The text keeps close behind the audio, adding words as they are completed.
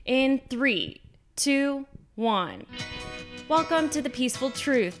In 3, 2, 1. Welcome to The Peaceful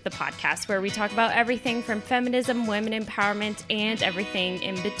Truth, the podcast where we talk about everything from feminism, women empowerment, and everything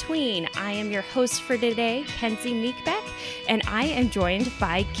in between. I am your host for today, Kenzie Meekbeck, and I am joined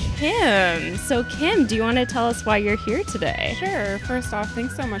by Kim. So Kim, do you want to tell us why you're here today? Sure. First off,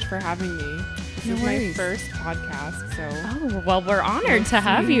 thanks so much for having me. This is my first podcast, so... Oh, well, we're honored to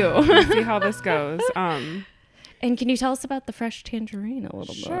have you. We'll see how this goes. And can you tell us about the Fresh Tangerine a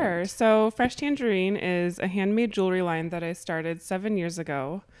little bit? Sure. So Fresh Tangerine is a handmade jewelry line that I started 7 years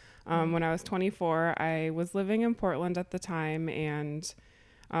ago. When I was 24, I was living in Portland at the time and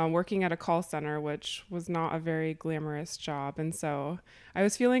working at a call center, which was not a very glamorous job. And so I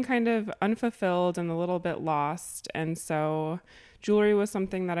was feeling kind of unfulfilled and a little bit lost. And so jewelry was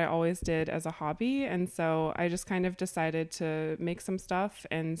something that I always did as a hobby. And so I just kind of decided to make some stuff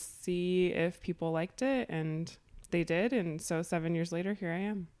and see if people liked it. And they did. And so 7 years later, here I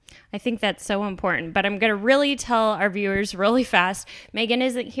am. I think that's so important, but I'm going to really tell our viewers really fast. Megan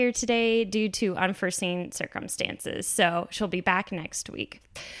isn't here today due to unforeseen circumstances, so she'll be back next week.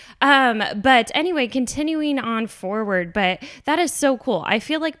 But anyway, continuing on forward, but that is so cool. I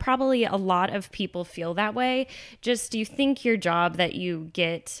feel like probably a lot of people feel that way. Just you think your job that you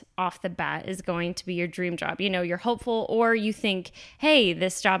get off the bat is going to be your dream job. You know, you're hopeful, or you think, hey,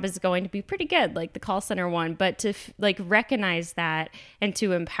 this job is going to be pretty good, like the call center one, but to recognize that and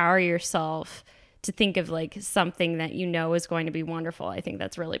to empower yourself to think of like something that you know is going to be wonderful. I think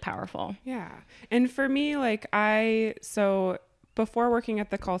that's really powerful. Yeah. And for me, before working at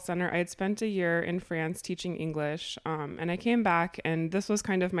the call center, I had spent a year in France teaching English. And I came back, and this was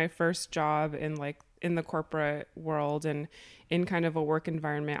kind of my first job in the corporate world and in kind of a work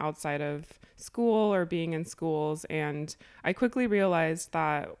environment outside of school or being in schools. And I quickly realized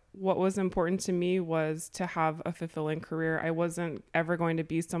that what was important to me was to have a fulfilling career. I wasn't ever going to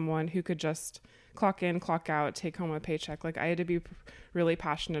be someone who could just clock in, clock out, take home a paycheck. Like I had to be really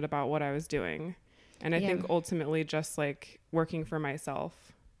passionate about what I was doing. And I think ultimately just like working for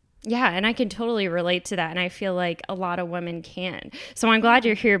myself. Yeah, and I can totally relate to that, and I feel like a lot of women can. So I'm glad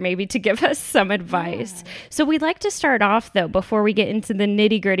you're here maybe to give us some advice. Yeah. So we'd like to start off, though, before we get into the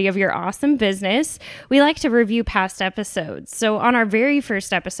nitty-gritty of your awesome business, we like to review past episodes. So on our very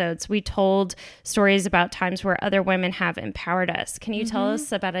first episodes, we told stories about times where other women have empowered us. Can you tell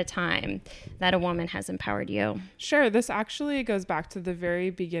us about a time that a woman has empowered you? Sure. This actually goes back to the very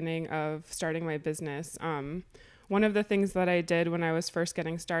beginning of starting my business. One of the things that I did when I was first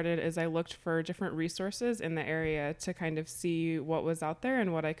getting started is I looked for different resources in the area to kind of see what was out there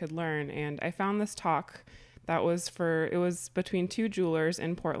and what I could learn. And I found this talk that it was between two jewelers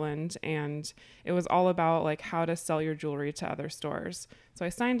in Portland, and it was all about like how to sell your jewelry to other stores. So I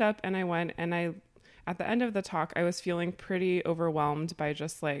signed up and I went, and at the end of the talk, I was feeling pretty overwhelmed by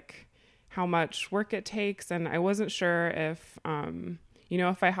just like how much work it takes. And I wasn't sure if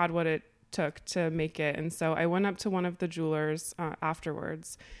I had what it took to make it. And so I went up to one of the jewelers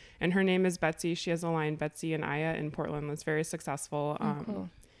afterwards, and her name is Betsy. She has a line, Betsy and Aya, in Portland, that's very successful. Cool.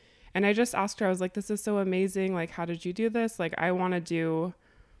 And I just asked her, I was like, this is so amazing. Like, how did you do this? Like, I want to do,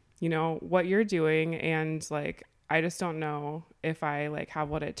 what you're doing. And like, I just don't know if I like have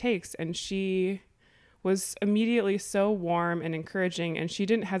what it takes. And she was immediately so warm and encouraging, and she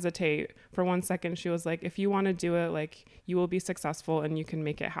didn't hesitate for 1 second. She was like, if you want to do it, like you will be successful and you can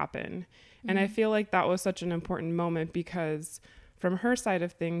make it happen. Mm-hmm. And I feel like that was such an important moment because from her side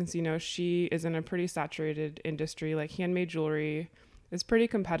of things, she is in a pretty saturated industry. Like handmade jewelry is pretty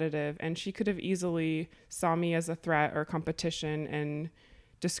competitive, and she could have easily saw me as a threat or competition and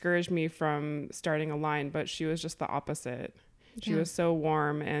discouraged me from starting a line, but she was just the opposite. Yeah. She was so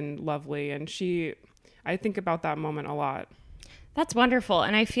warm and lovely, and I think about that moment a lot. That's wonderful.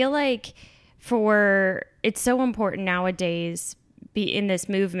 And I feel like it's so important nowadays be in this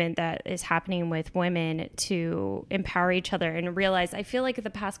movement that is happening with women to empower each other and realize, I feel like the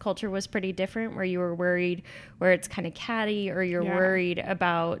past culture was pretty different where you were worried where it's kind of catty, or you're worried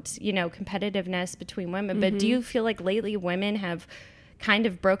about, competitiveness between women. Mm-hmm. But do you feel like lately women have kind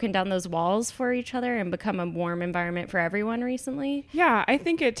of broken down those walls for each other and become a warm environment for everyone recently? Yeah, I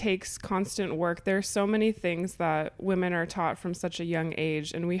think it takes constant work. There's so many things that women are taught from such a young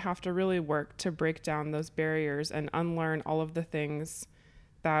age, and we have to really work to break down those barriers and unlearn all of the things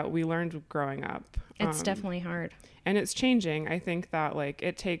that we learned growing up. It's definitely hard. And it's changing. I think that like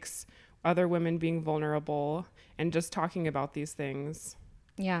it takes other women being vulnerable and just talking about these things.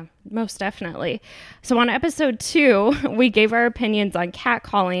 Yeah, most definitely. So on episode 2, we gave our opinions on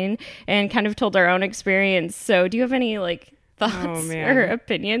catcalling and kind of told our own experience. So do you have any thoughts man. or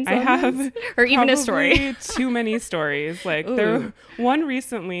opinions I on have this? Or even a story? probably too many stories. Like one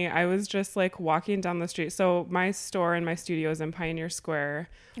recently, I was just like walking down the street. So my store and my studio is in Pioneer Square.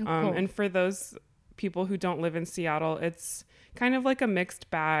 Oh, cool. And for those people who don't live in Seattle, it's kind of like a mixed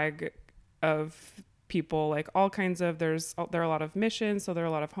bag of people, like all kinds of, there are a lot of missions. So there are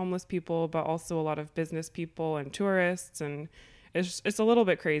a lot of homeless people, but also a lot of business people and tourists. And it's a little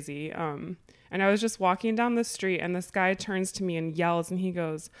bit crazy. And I was just walking down the street and this guy turns to me and yells and he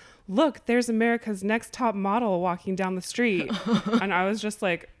goes, "Look, there's America's Next Top Model walking down the street." And I was just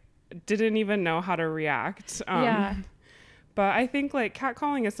like, didn't even know how to react. Yeah. But I think like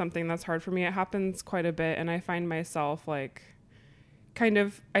catcalling is something that's hard for me. It happens quite a bit. And I find myself like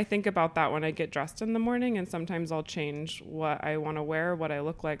I think about that when I get dressed in the morning, and sometimes I'll change what I want to wear, what I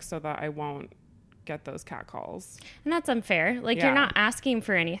look like, so that I won't get those catcalls. And that's unfair. Like you're not asking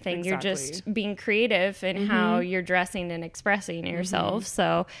for anything. Exactly. You're just being creative in how you're dressing and expressing yourself.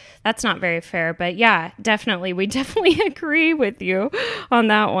 So that's not very fair. But yeah, definitely. We definitely agree with you on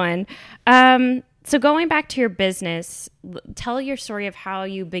that one. So going back to your business, tell your story of how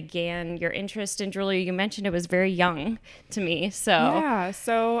you began your interest in jewelry. You mentioned it was very young to me.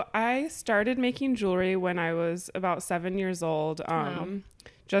 So I started making jewelry when I was about 7 years old. Wow.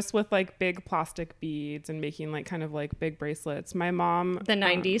 Just with like big plastic beads and making like kind of like big bracelets. My mom, The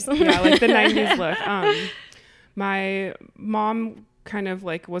 90s. Yeah, like the 90s look. My mom kind of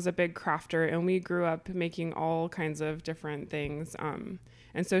like was a big crafter, and we grew up making all kinds of different things.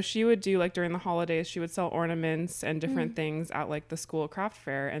 And so she would do like during the holidays, she would sell ornaments and different things at like the school craft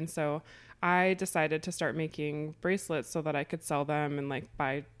fair. And so I decided to start making bracelets so that I could sell them and like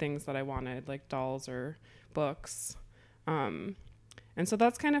buy things that I wanted, like dolls or books. And so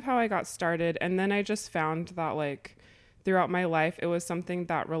that's kind of how I got started. And then I just found that like throughout my life, it was something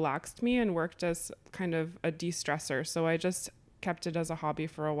that relaxed me and worked as kind of a de-stressor. So I just kept it as a hobby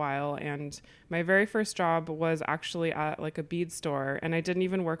for a while. And my very first job was actually at like a bead store. And I didn't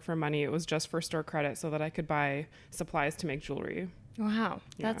even work for money. It was just for store credit so that I could buy supplies to make jewelry. Wow,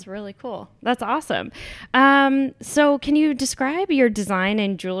 that's really cool. That's awesome. So can you describe your design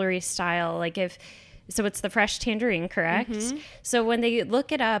and jewelry style? Like so it's the Fresh Tangerine, correct? So when they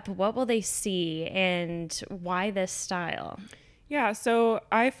look it up, what will they see and why this style? Yeah, so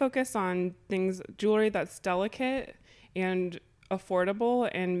I focus on jewelry that's delicate and affordable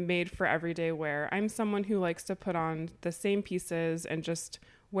and made for everyday wear. I'm someone who likes to put on the same pieces and just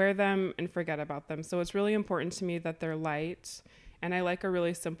wear them and forget about them. So it's really important to me that they're light, and I like a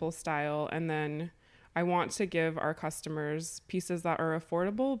really simple style. And then I want to give our customers pieces that are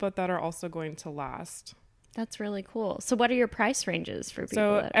affordable, but that are also going to last. That's really cool. So what are your price ranges for people?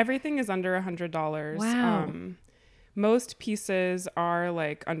 So everything is under $100. Wow. Most pieces are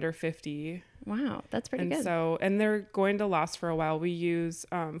like under 50. Wow, that's pretty good. And they're going to last for a while. We use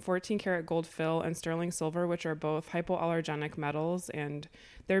 14 karat gold fill and sterling silver, which are both hypoallergenic metals, and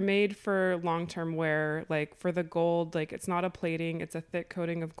they're made for long-term wear. Like for the gold, like it's not a plating, it's a thick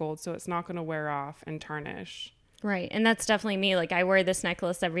coating of gold, so it's not going to wear off and tarnish. Right. And that's definitely me. Like I wear this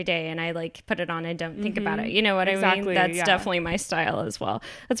necklace every day and I like put it on and don't think about it. You know what I mean? That's definitely my style as well.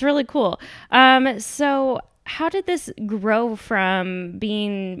 That's really cool. So how did this grow from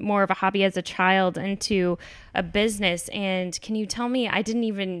being more of a hobby as a child into a business? And can you tell me, I didn't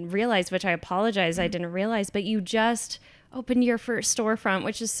even realize, which I apologize, I didn't realize, but you just opened your first storefront,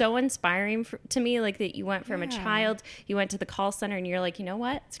 which is so inspiring to me, like that you went from a child, you went to the call center and you're like, you know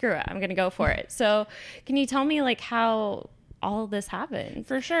what, screw it, I'm going to go for it. So can you tell me like how all this happened?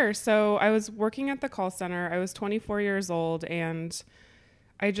 For sure. So I was working at the call center. I was 24 years old, and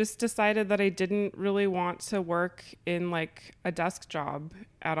I just decided that I didn't really want to work in like a desk job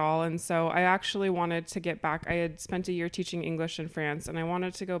at all. And so I actually wanted to get back. I had spent a year teaching English in France, and I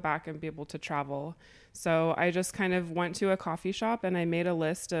wanted to go back and be able to travel. So I just kind of went to a coffee shop and I made a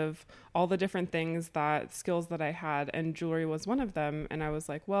list of all the different skills that I had, and jewelry was one of them. And I was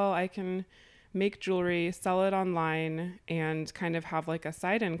like, well, I can make jewelry, sell it online, and kind of have like a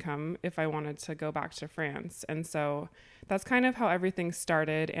side income if I wanted to go back to France. And so that's kind of how everything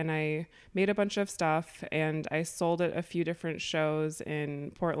started. And I made a bunch of stuff and I sold at a few different shows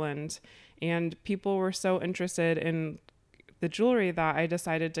in Portland, and people were so interested in the jewelry that I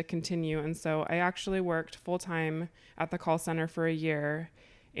decided to continue. And so I actually worked full time at the call center for a year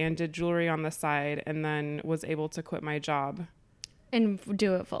and did jewelry on the side, and then was able to quit my job. And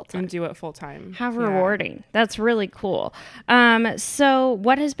do it full time. And do it full time. How rewarding. That's really cool. So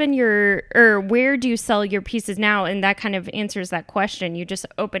what has been where do you sell your pieces now? And that kind of answers that question. You just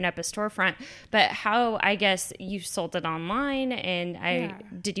opened up a storefront, but how, I guess you sold it online and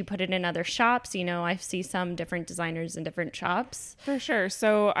did you put it in other shops? You know, I see some different designers in different shops. For sure.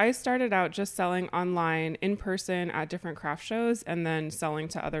 So I started out just selling online in person at different craft shows and then selling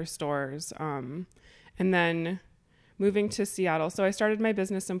to other stores. And then moving to Seattle. So I started my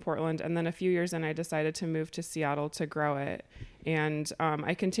business in Portland, and then a few years in, I decided to move to Seattle to grow it. And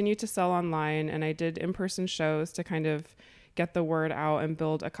I continued to sell online, and I did in-person shows to kind of get the word out and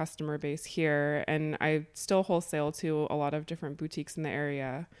build a customer base here. And I still wholesale to a lot of different boutiques in the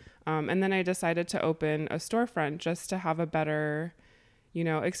area. And then I decided to open a storefront just to have a better, you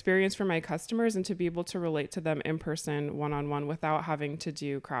know, experience for my customers and to be able to relate to them in person, one-on-one, without having to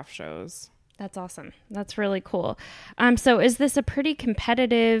do craft shows. That's awesome. That's really cool. So is this a pretty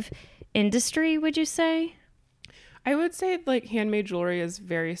competitive industry, would you say? I would say like handmade jewelry is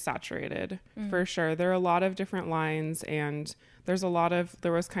very saturated for sure. There are a lot of different lines, and there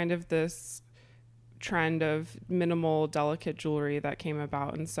was kind of this trend of minimal, delicate jewelry that came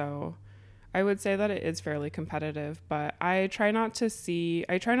about. And so I would say that it is fairly competitive, but I try not to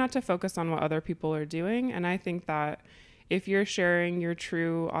focus on what other people are doing. And I think that if you're sharing your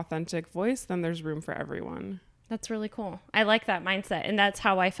true, authentic voice, then there's room for everyone. That's really cool. I like that mindset. And that's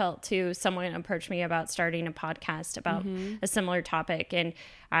how I felt too. Someone approached me about starting a podcast about a similar topic. And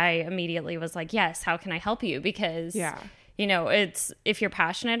I immediately was like, yes, how can I help you? Because, you know, if you're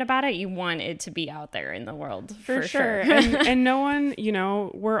passionate about it, you want it to be out there in the world. For sure. and no one, you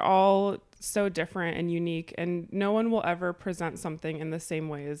know, we're all so different and unique, and no one will ever present something in the same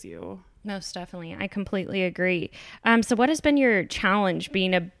way as you. Most definitely. I completely agree. So what has been your challenge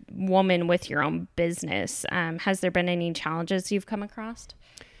being a woman with your own business? Has there been any challenges you've come across?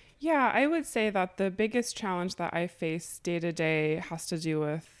 Yeah, I would say that the biggest challenge that I face day to day has to do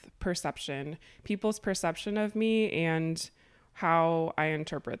with perception, people's perception of me and how I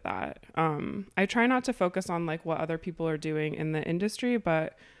interpret that. I try not to focus on like what other people are doing in the industry,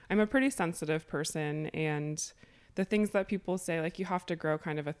 but I'm a pretty sensitive person, and the things that people say, like you have to grow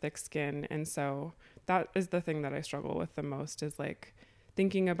kind of a thick skin. And so that is the thing that I struggle with the most, is like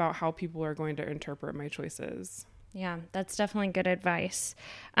thinking about how people are going to interpret my choices. Yeah, that's definitely good advice.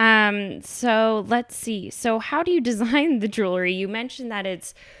 So let's see. So how do you design the jewelry? You mentioned that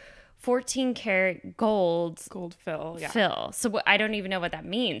it's 14 karat gold fill. Yeah. Fill. So I don't even know what that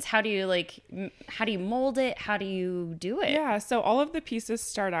means. How do you mold it? How do you do it? Yeah. So all of the pieces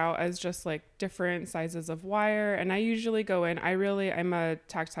start out as just like different sizes of wire. And I usually go in, I'm a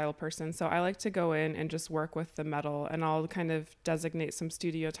tactile person. So I like to go in and just work with the metal, and I'll kind of designate some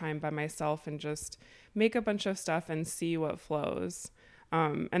studio time by myself and just make a bunch of stuff and see what flows.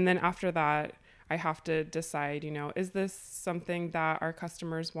 And then after that, I have to decide, you know, is this something that our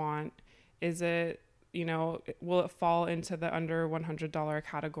customers want? Is it, you know, will it fall into the under $100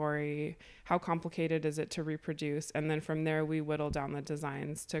 category? How complicated is it to reproduce? And then from there, we whittle down the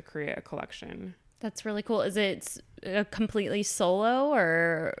designs to create a collection. That's really cool. Is it completely solo,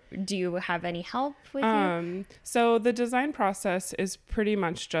 or do you have any help with you? So the design process is pretty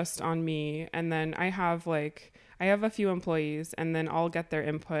much just on me. And then I have a few employees, and then I'll get their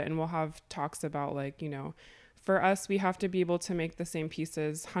input, and we'll have talks about like, you know, for us, we have to be able to make the same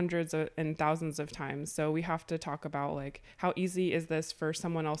pieces hundreds and thousands of times. So we have to talk about like, how easy is this for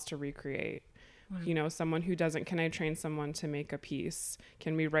someone else to recreate? Wow. You know, someone who doesn't, can I train someone to make a piece?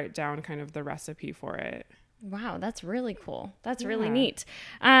 Can we write down kind of the recipe for it? Wow, that's really cool. That's really neat.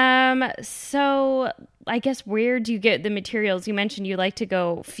 So I guess, where do you get the materials? You mentioned you like to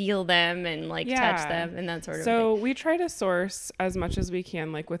go feel them and touch them and that sort of thing. So we try to source as much as we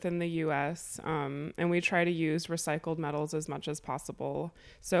can, like within the US, and we try to use recycled metals as much as possible.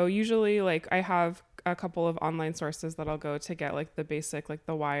 So usually like I have a couple of online sources that I'll go to get like the basic, like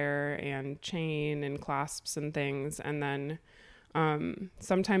the wire and chain and clasps and things. And then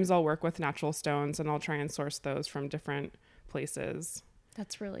sometimes I'll work with natural stones, and I'll try and source those from different places.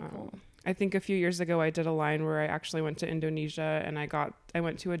 That's really cool. I think a few years ago I did a line where I actually went to Indonesia, and I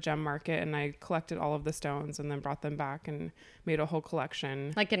went to a gem market, and I collected all of the stones and then brought them back and made a whole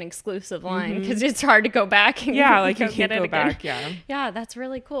collection. Like an exclusive line, because it's hard to go back. And you can't go back. Yeah, that's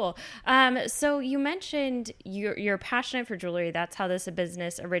really cool. So you mentioned you're passionate for jewelry. That's how this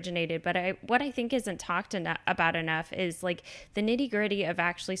business originated. But what I think isn't talked about enough is like the nitty gritty of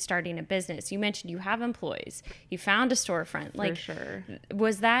actually starting a business. You mentioned you have employees. You found a storefront. For sure.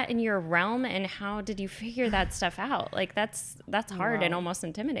 Was that in your realm, and how did you figure that stuff out? Like that's hard and almost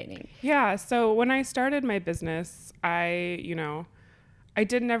intimidating. Yeah. So when I started my business, I I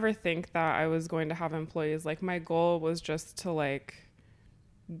did never think that I was going to have employees. Like my goal was just to like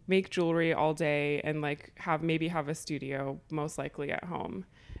make jewelry all day and like have a studio most likely at home.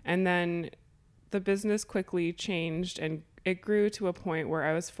 And then the business quickly changed and it grew to a point where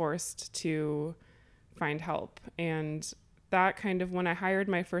I was forced to find help. And that kind of, when I hired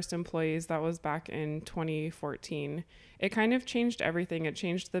my first employees, that was back in 2014, it kind of changed everything. It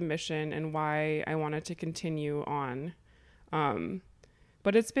changed the mission and why I wanted to continue on.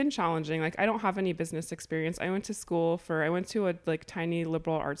 But it's been challenging. Like I don't have any business experience. I went to a like tiny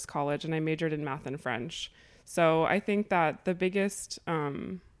liberal arts college and I majored in math and French. So I think that the biggest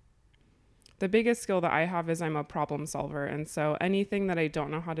skill that I have is I'm a problem solver. And so anything that I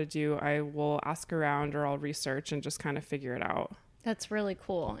don't know how to do, I will ask around or I'll research and just kind of figure it out. That's really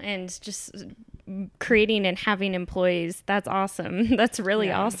cool. And just creating and having employees, that's awesome. That's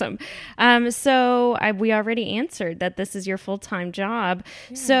really awesome. We already answered that this is your full-time job.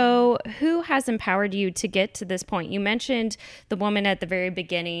 Yeah. So who has empowered you to get to this point? You mentioned the woman at the very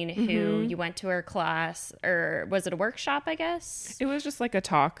beginning who you went to her class, or was it a workshop, I guess? It was just like a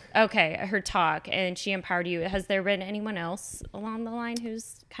talk. Okay, her talk, and she empowered you. Has there been anyone else along the line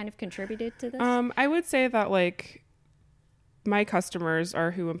who's kind of contributed to this? I would say that like my customers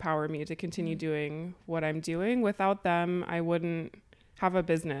are who empower me to continue doing what I'm doing. Without them, I wouldn't have a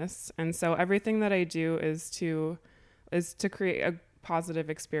business. And so everything that I do is to create a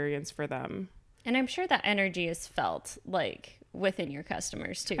positive experience for them. And I'm sure that energy is felt like within your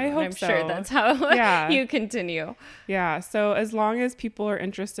customers too. I'm sure that's how you continue. Yeah. So as long as people are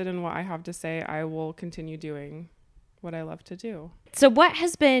interested in what I have to say, I will continue doing what I love to do. So what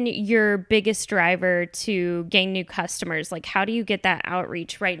has been your biggest driver to gain new customers? Like, how do you get that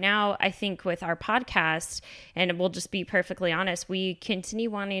outreach? Right now, I think with our podcast, and we'll just be perfectly honest, we continue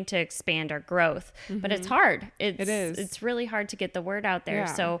wanting to expand our growth, but it's hard. It is. It's really hard to get the word out there. Yeah.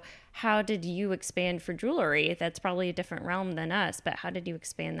 So how did you expand for jewelry? That's probably a different realm than us, but how did you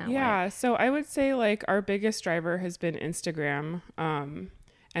expand that way? Yeah, so I would say like our biggest driver has been Instagram. And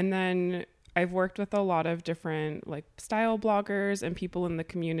then I've worked with a lot of different like style bloggers and people in the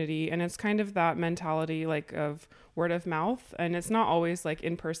community. And it's kind of that mentality like of word of mouth. And it's not always like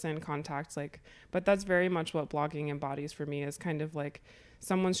in-person contact, but that's very much what blogging embodies for me, is kind of like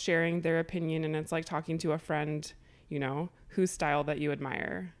someone's sharing their opinion and it's like talking to a friend, you know, whose style that you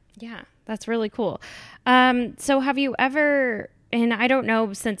admire. Yeah, that's really cool. So have you ever, and I don't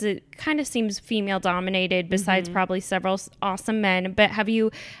know, since it kind of seems female dominated besides probably several awesome men, but have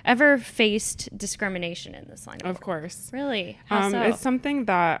you ever faced discrimination in this line of work? Of course. Really? How so? It's something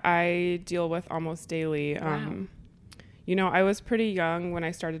that I deal with almost daily. Wow. You know, I was pretty young when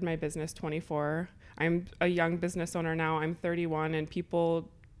I started my business, 24. I'm a young business owner now. I'm 31, and people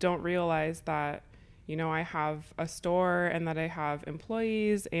don't realize that, you know, I have a store and that I have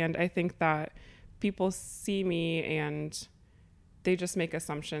employees. And I think that people see me and they just make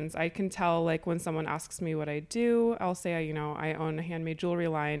assumptions. I can tell, like, when someone asks me what I do, I'll say, you know, I own a handmade jewelry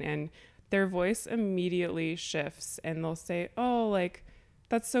line, and their voice immediately shifts and they'll say, oh, like,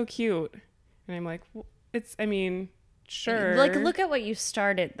 that's so cute. And I'm like, well, sure. Like, look at what you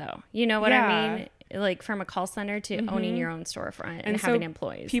started, though. You know what I mean? Like, from a call center to owning your own storefront and having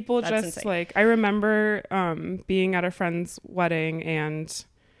employees. People That's just insane. Like, I remember being at a friend's wedding, and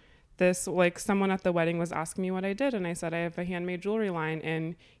this, like, someone at the wedding was asking me what I did, and I said I have a handmade jewelry line,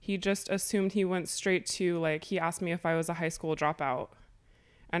 and he just assumed, he went straight to, like, he asked me if I was a high school dropout.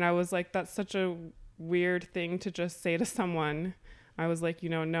 And I was like, that's such a weird thing to just say to someone. I was like, you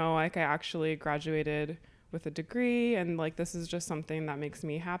know, no, like, I actually graduated with a degree, and like, this is just something that makes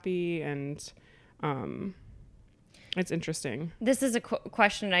me happy. And it's interesting. This is a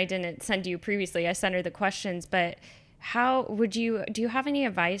question I didn't send you previously. I sent her the questions, but how would do you have any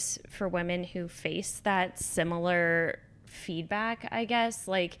advice for women who face that similar feedback, I guess?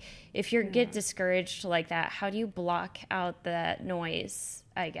 Like, if you get discouraged like that, how do you block out that noise,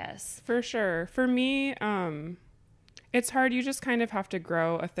 I guess? For sure. For me, it's hard. You just kind of have to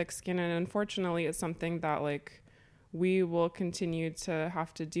grow a thick skin. And unfortunately, it's something that, like, we will continue to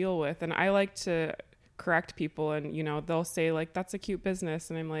have to deal with. And I like to correct people, and, you know, they'll say, like, that's a cute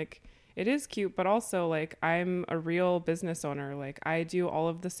business. And I'm like, it is cute, but also, like, I'm a real business owner. Like, I do all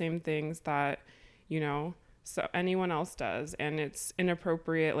of the same things that, you know, so anyone else does. And it's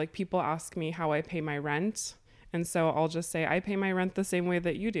inappropriate. Like, people ask me how I pay my rent. And so I'll just say, I pay my rent the same way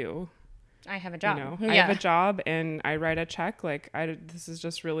that you do. I have a job. You know, I have a job and I write a check. Like, this is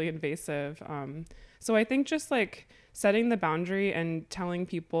just really invasive. So I think just, like, setting the boundary and telling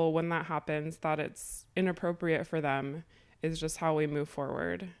people when that happens that it's inappropriate for them is just how we move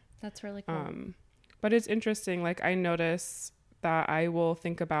forward. That's really cool. But it's interesting. Like, I notice that I will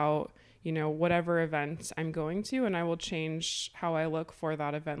think about, you know, whatever event I'm going to, and I will change how I look for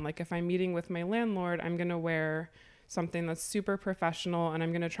that event. Like if I'm meeting with my landlord, I'm going to wear something that's super professional, and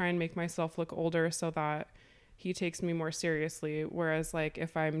I'm going to try and make myself look older so that he takes me more seriously. Whereas like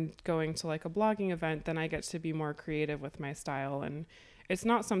if I'm going to like a blogging event, then I get to be more creative with my style. And it's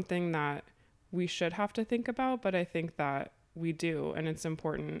not something that we should have to think about, but I think that we do, and it's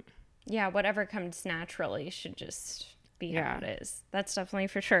important. Yeah, whatever comes naturally should just be how Yeah. it is. That's definitely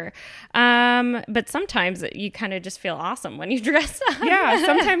for sure. But sometimes you kind of just feel awesome when you dress up. Yeah,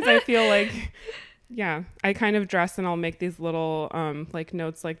 sometimes I feel like, yeah, I kind of dress and I'll make these little like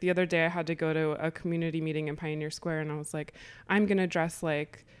notes. Like the other day I had to go to a community meeting in Pioneer Square, and I was like, I'm going to dress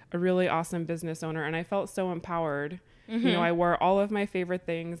like a really awesome business owner. And I felt so empowered. Mm-hmm. You know, I wore all of my favorite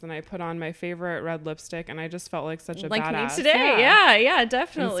things, and I put on my favorite red lipstick, and I just felt like such a like badass. me today. Yeah,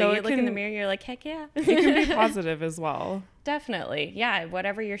 definitely. So You look in the mirror, you're like, heck yeah. It can be positive as well. Definitely. Yeah,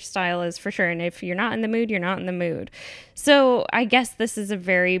 whatever your style is for sure. And if you're not in the mood, you're not in the mood. So I guess this is a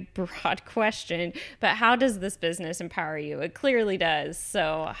very broad question, but how does this business empower you? It clearly does.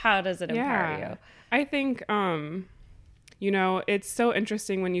 So how does it empower you? I think, you know, it's so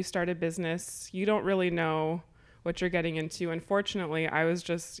interesting when you start a business, you don't really know what you're getting into. Unfortunately, I was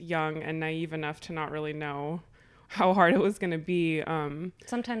just young and naive enough to not really know how hard it was going to be.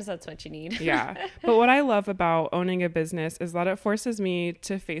 Sometimes that's what you need. Yeah. But what I love about owning a business is that it forces me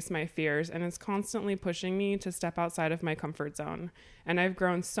to face my fears, and it's constantly pushing me to step outside of my comfort zone. And I've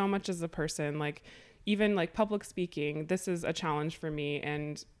grown so much as a person. Like even like public speaking, this is a challenge for me,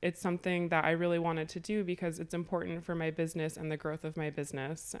 and it's something that I really wanted to do because it's important for my business and the growth of my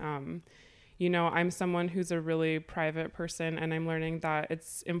business. You know, I'm someone who's a really private person, and I'm learning that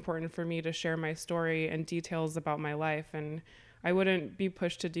it's important for me to share my story and details about my life. And I wouldn't be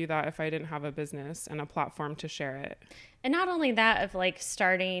pushed to do that if I didn't have a business and a platform to share it. And not only that, of like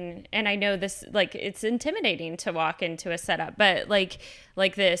starting, and I know this, like it's intimidating to walk into a setup, but like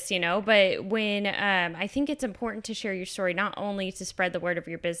this, you know, but when I think it's important to share your story, not only to spread the word of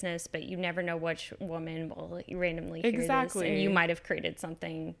your business, but you never know which woman will randomly hear this, and you might have created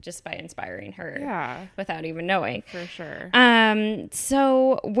something just by inspiring her without even knowing. For sure.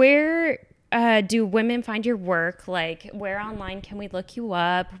 So where do women find your work? Like, where online can we look you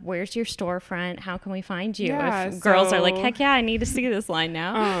up? Where's your storefront? How can we find you? If girls are like, heck yeah, I need to see this line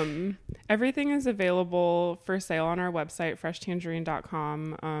now. Everything is available for sale on our website,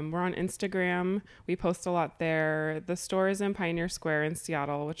 freshtangerine.com. We're on Instagram. We post a lot there. The store is in Pioneer Square in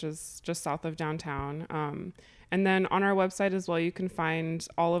Seattle, which is just south of downtown. And then on our website as well, you can find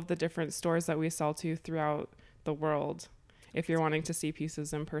all of the different stores that we sell to throughout the world, if you're wanting to see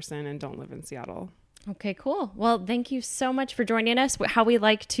pieces in person and don't live in Seattle. Okay, cool. Well, thank you so much for joining us. How we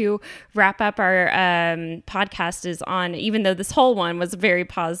like to wrap up our podcast is on, even though this whole one was very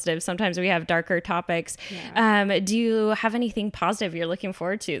positive, sometimes we have darker topics. Yeah. Do you have anything positive you're looking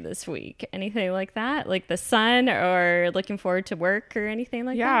forward to this week? Anything like that? Like the sun, or looking forward to work or anything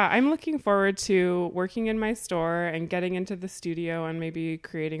like that? Yeah, I'm looking forward to working in my store and getting into the studio and maybe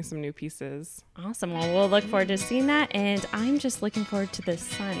creating some new pieces. Awesome. Well, we'll look forward to seeing that. And I'm just looking forward to the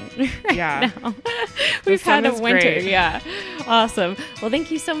sun right now. We've had a winter. Great. Yeah. Awesome. Well,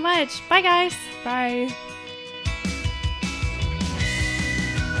 thank you so much. Bye, guys. Bye.